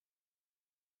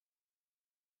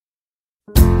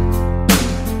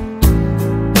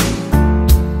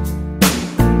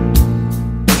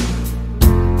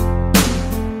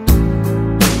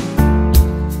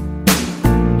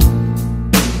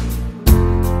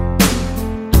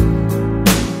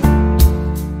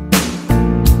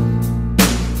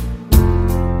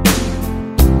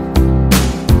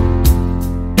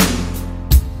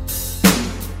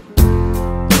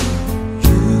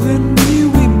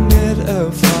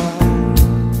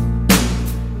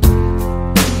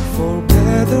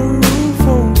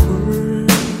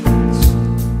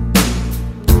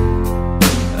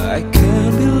I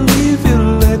can't believe you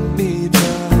let me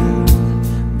down,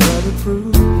 but it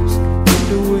proves in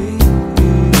the way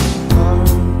it's hard.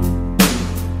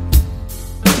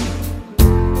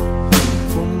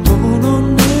 From born on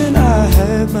when I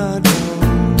had my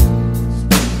doubts,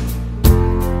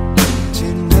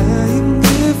 denying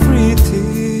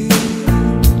everything.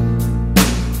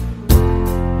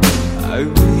 I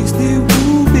wish it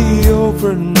would be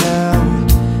over now,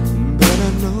 but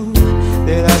I know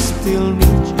that I still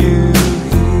need you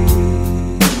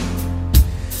here.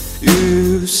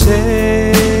 You say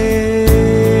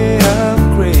I'm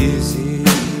crazy,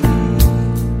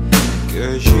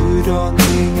 'cause you don't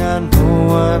think I know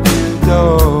what you do.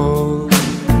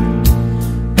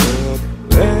 But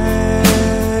when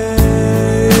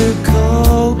you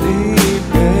call me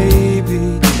baby,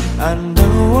 I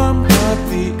know I'm not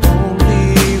the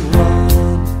only one.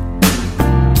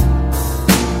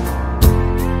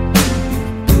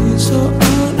 So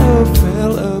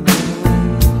unavailable.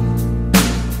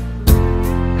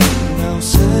 Now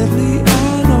sadly I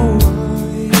know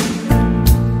why.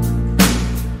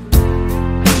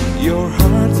 Your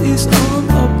heart is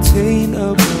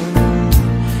unobtainable,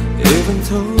 even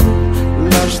though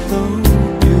last told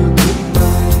you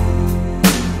goodbye.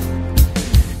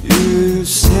 You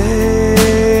say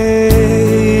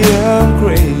I'm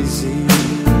crazy,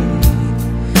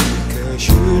 'cause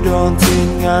you don't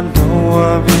think I know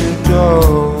what you do.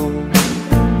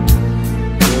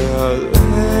 But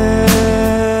when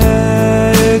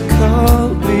you call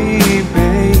me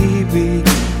baby,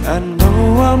 I know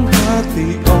I'm not the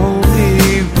only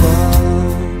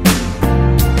one.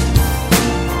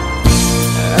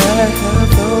 I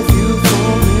have loved you for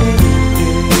many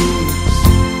days.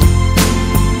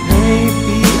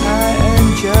 Maybe I am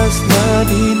just not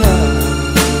enough.